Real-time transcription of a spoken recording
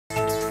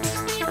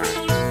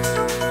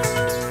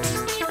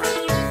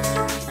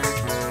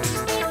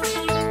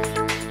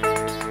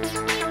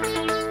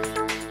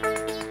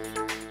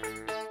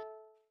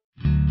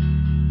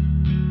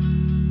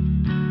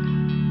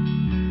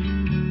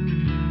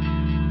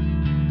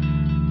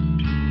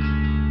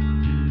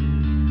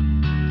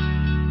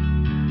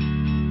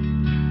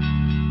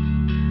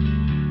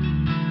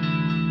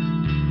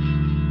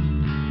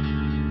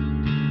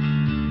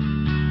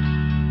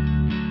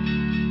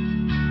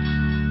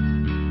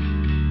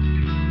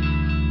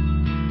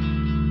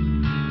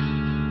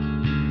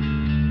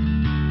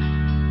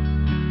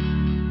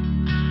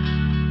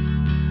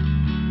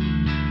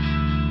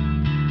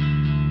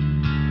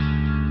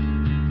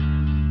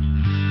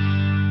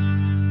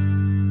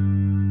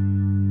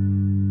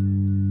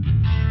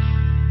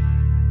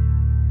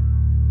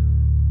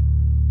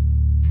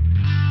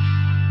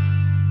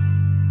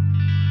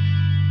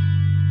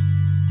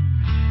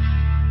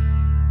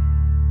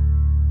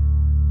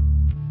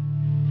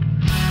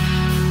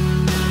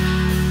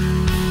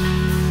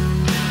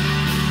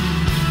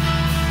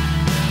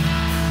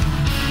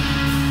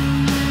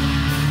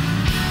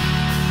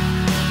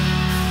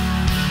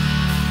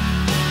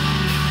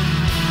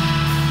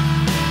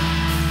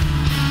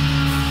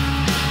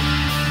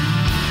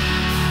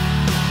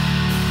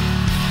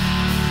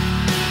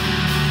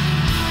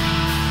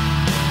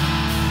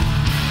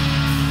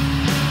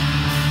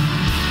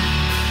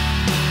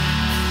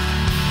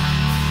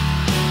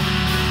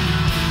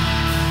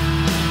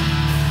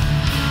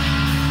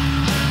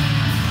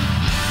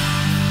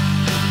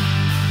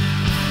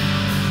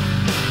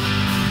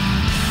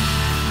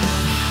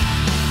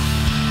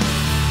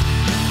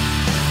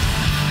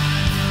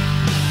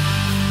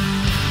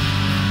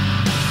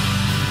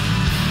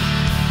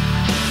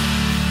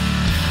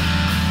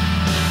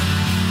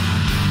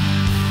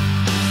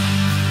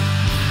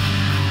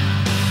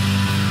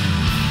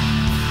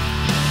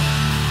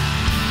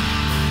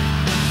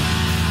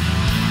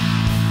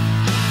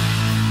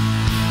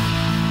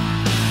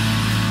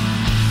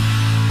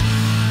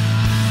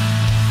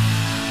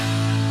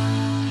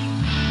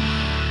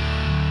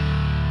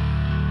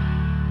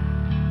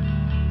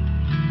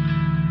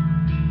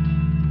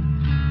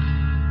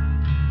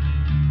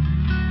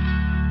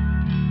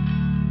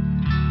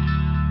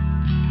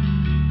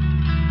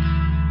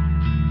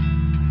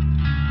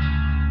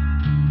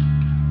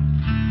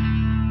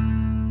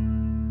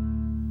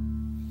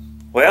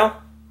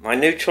Well, my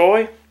new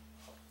toy.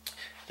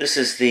 This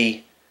is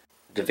the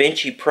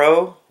Davinci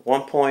Pro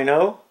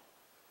 1.0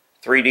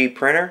 3D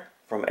printer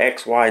from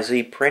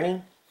XYZ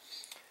Printing.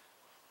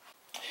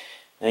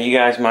 Now you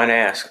guys might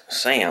ask,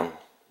 Sam,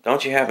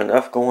 don't you have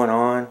enough going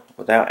on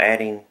without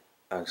adding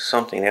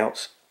something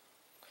else?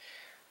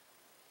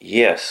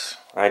 Yes,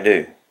 I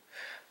do.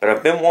 But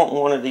I've been wanting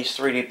one of these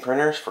 3D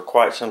printers for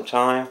quite some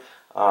time,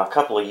 a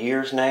couple of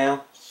years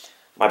now.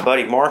 My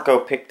buddy Marco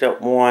picked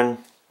up one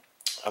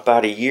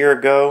about a year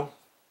ago.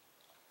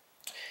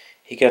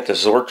 He got the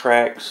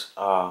Zortrax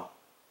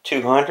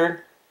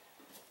 200,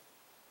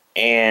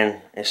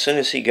 and as soon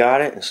as he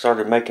got it and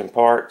started making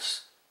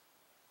parts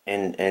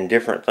and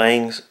different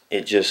things,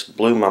 it just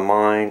blew my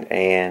mind,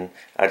 and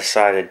I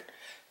decided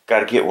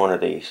got to get one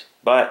of these.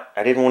 But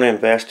I didn't want to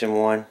invest in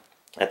one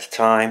at the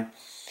time,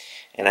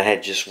 and I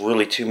had just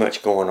really too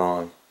much going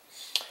on.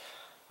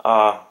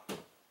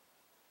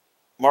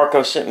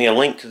 Marco sent me a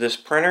link to this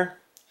printer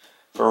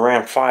for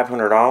around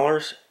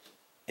 $500.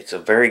 It's a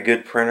very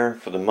good printer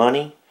for the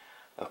money,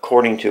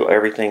 according to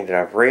everything that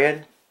I've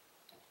read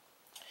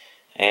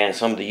and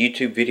some of the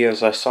YouTube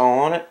videos I saw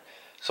on it.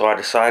 So I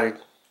decided,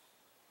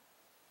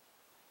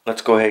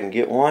 let's go ahead and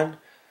get one.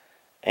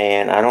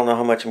 And I don't know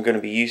how much I'm going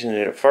to be using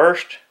it at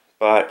first,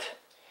 but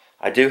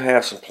I do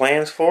have some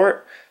plans for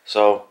it.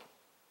 So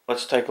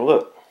let's take a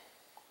look.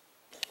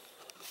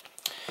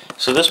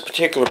 So this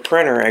particular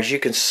printer, as you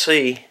can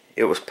see,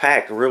 it was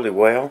packed really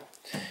well.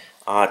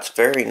 It's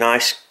very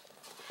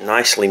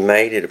nicely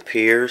made, it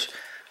appears.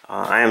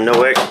 I am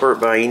no expert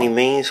by any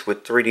means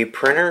with 3D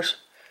printers,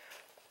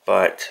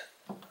 but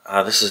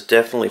this is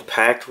definitely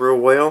packed real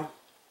well.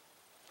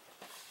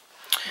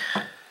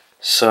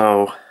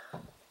 So,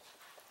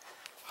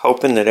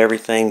 hoping that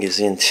everything is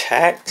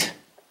intact.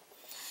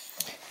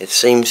 It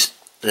seems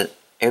that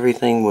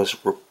everything was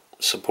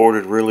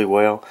supported really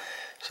well,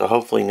 so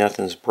hopefully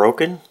nothing's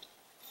broken.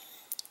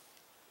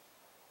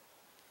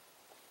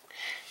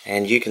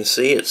 And you can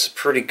see it's a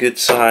pretty good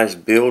size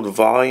build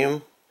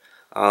volume.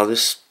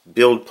 This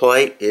build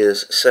plate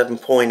is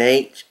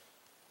 7.8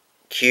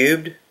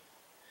 cubed.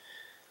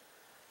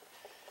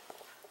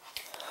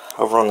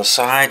 Over on the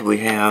side we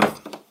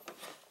have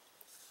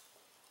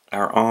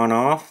our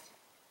on-off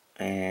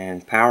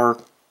and power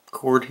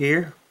cord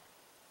here.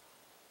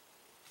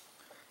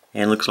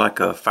 And looks like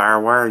a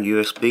firewire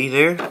USB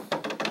there.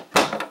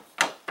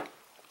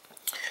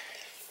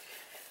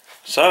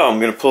 So I'm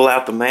going to pull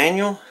out the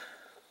manual.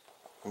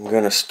 I'm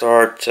going to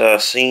start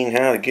seeing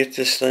how to get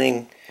this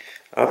thing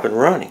up and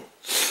running.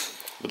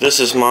 But this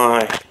is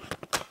my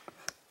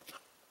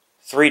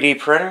 3D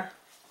printer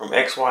from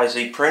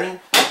XYZ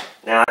Printing.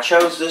 Now I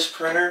chose this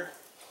printer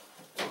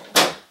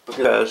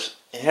because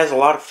it has a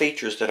lot of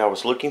features that I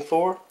was looking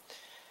for.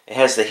 It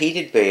has the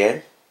heated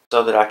bed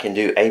so that I can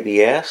do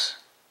ABS.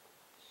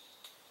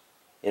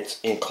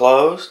 It's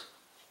enclosed.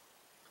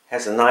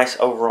 Has a nice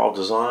overall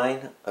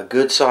design. A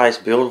good size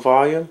build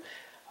volume.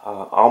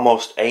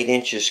 Almost 8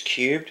 inches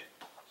cubed.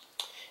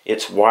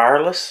 It's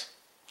wireless.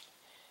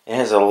 It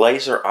has a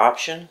laser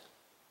option.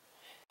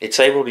 It's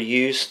able to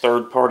use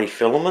third-party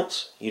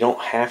filaments. You don't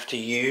have to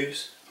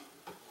use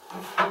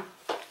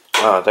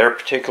their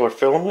particular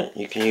filament.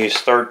 You can use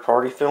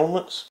third-party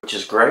filaments, which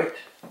is great.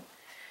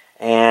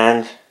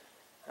 And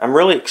I'm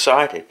really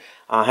excited.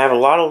 I have a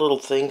lot of little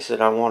things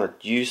that I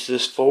want to use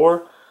this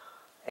for.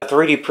 A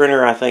 3D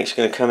printer I think is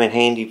going to come in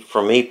handy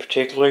for me,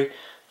 particularly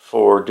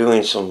for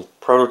doing some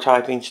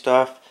prototyping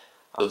stuff.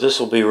 So this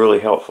will be really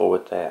helpful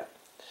with that.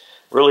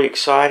 Really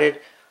excited.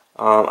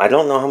 I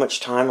don't know how much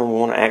time I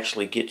want to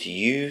actually get to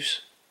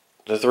use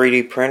the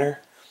 3D printer.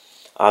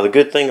 The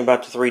good thing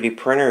about the 3D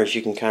printer is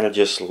you can kind of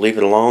just leave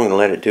it alone and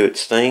let it do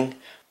its thing.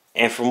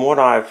 And from what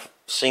I've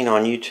seen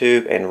on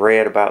YouTube and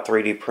read about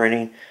 3D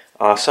printing,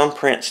 some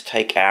prints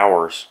take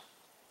hours.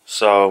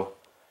 So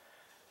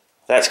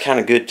that's kind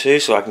of good too,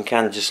 so I can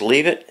kind of just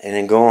leave it and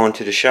then go on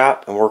to the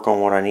shop and work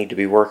on what I need to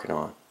be working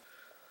on.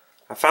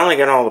 I finally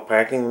got all the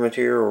packing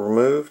material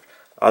removed.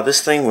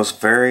 This thing was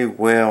very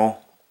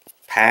well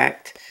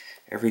packed.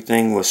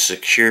 Everything was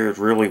secured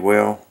really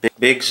well.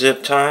 Big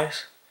zip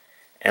ties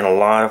and a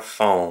lot of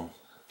foam.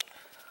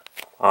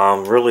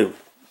 Really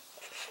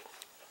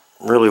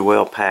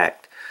well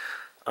packed.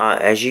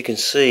 As you can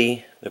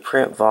see, the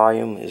print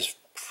volume is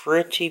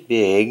pretty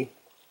big,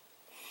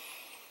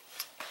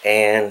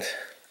 and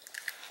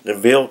the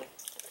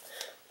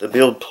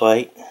build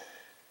plate, you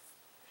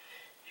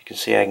can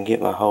see I can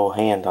get my whole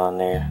hand on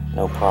there,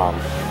 no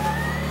problem.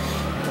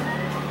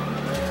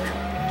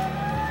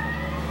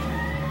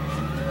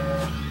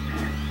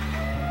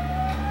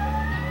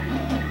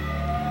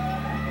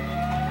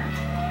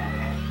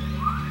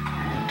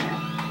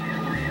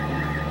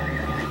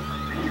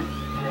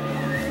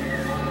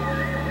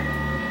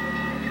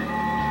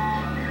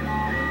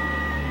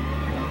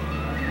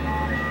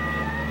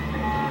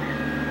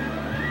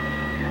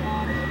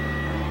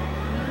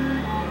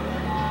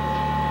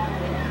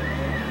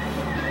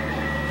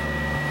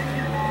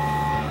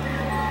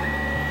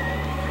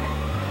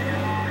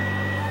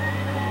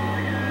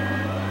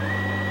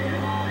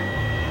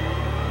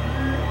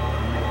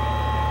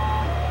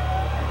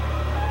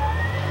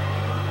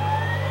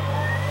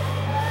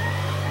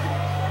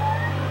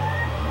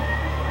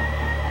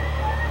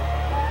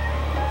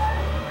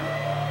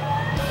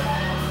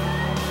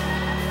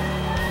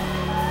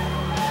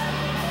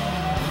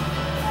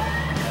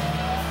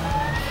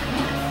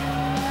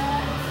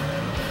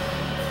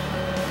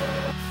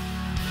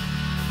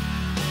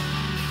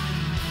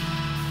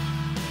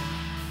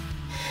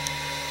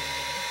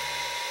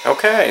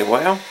 Okay,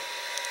 well,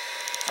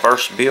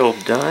 first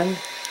build done.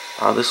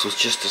 This was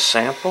just a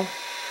sample.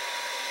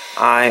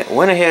 I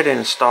went ahead and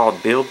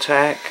installed build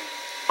tack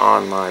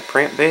on my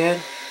print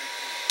bed,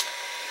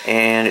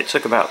 and it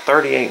took about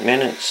 38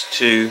 minutes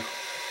to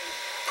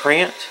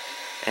print,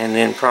 and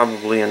then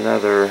probably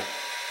another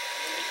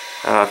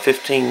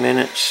 15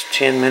 minutes,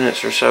 10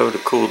 minutes or so to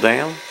cool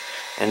down,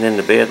 and then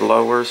the bed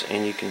lowers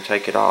and you can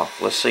take it off.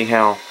 Let's see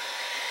how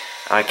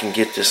I can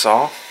get this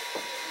off.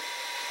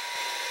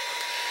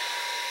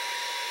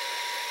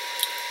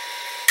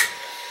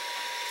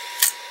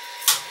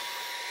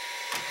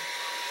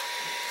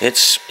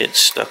 It's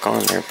stuck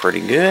on there pretty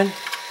good,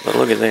 but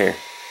look at there.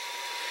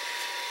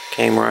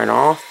 Came right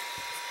off.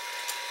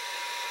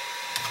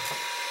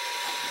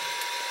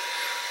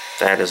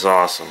 That is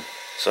awesome.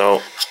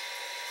 So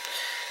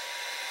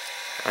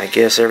I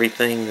guess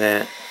everything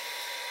that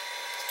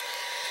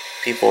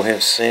people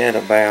have said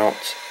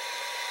about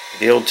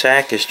build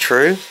tack is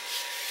true.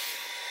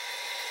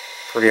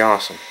 Pretty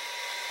awesome.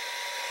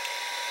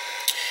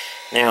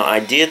 Now I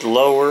did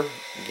lower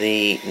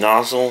the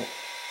nozzle,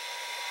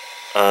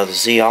 the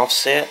Z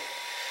offset.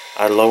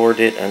 I lowered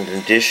it an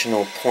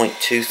additional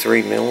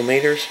 0.23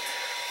 millimeters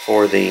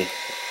for the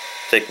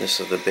thickness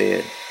of the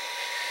bed.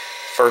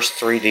 First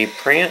 3D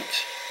print,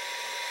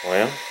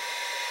 well,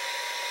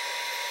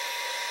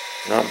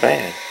 not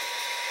bad.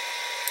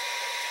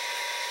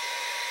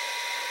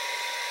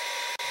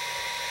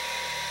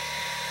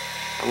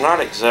 I'm not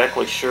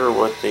exactly sure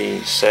what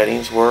the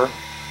settings were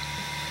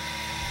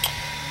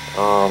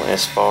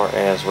as far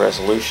as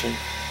resolution.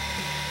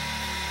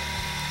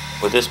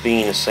 With this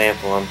being a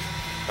sample, I'm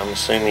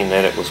assuming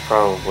that it was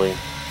probably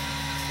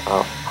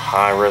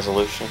high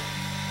resolution,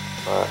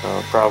 but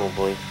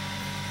probably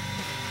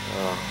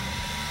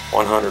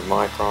 100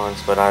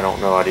 microns, but I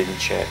don't know, I didn't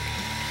check.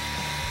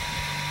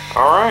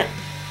 Alright,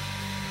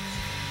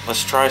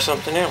 let's try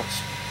something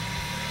else.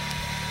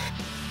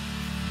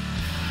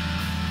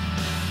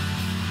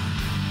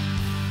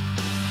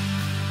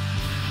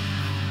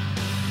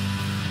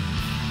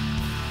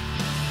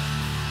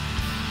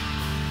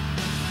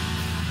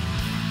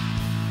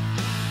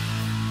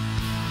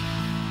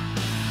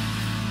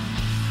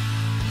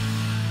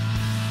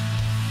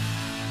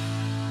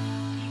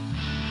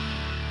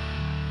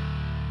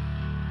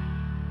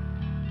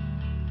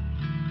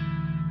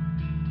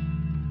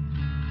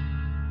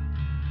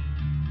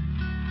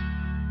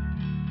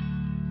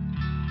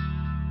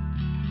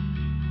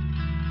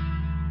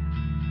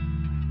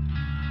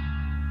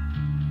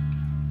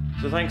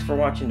 So thanks for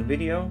watching the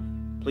video.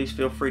 Please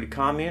feel free to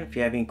comment if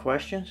you have any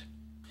questions.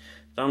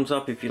 Thumbs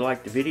up if you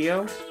liked the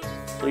video.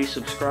 Please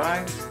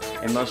subscribe,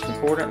 and most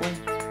importantly,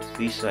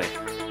 be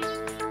safe.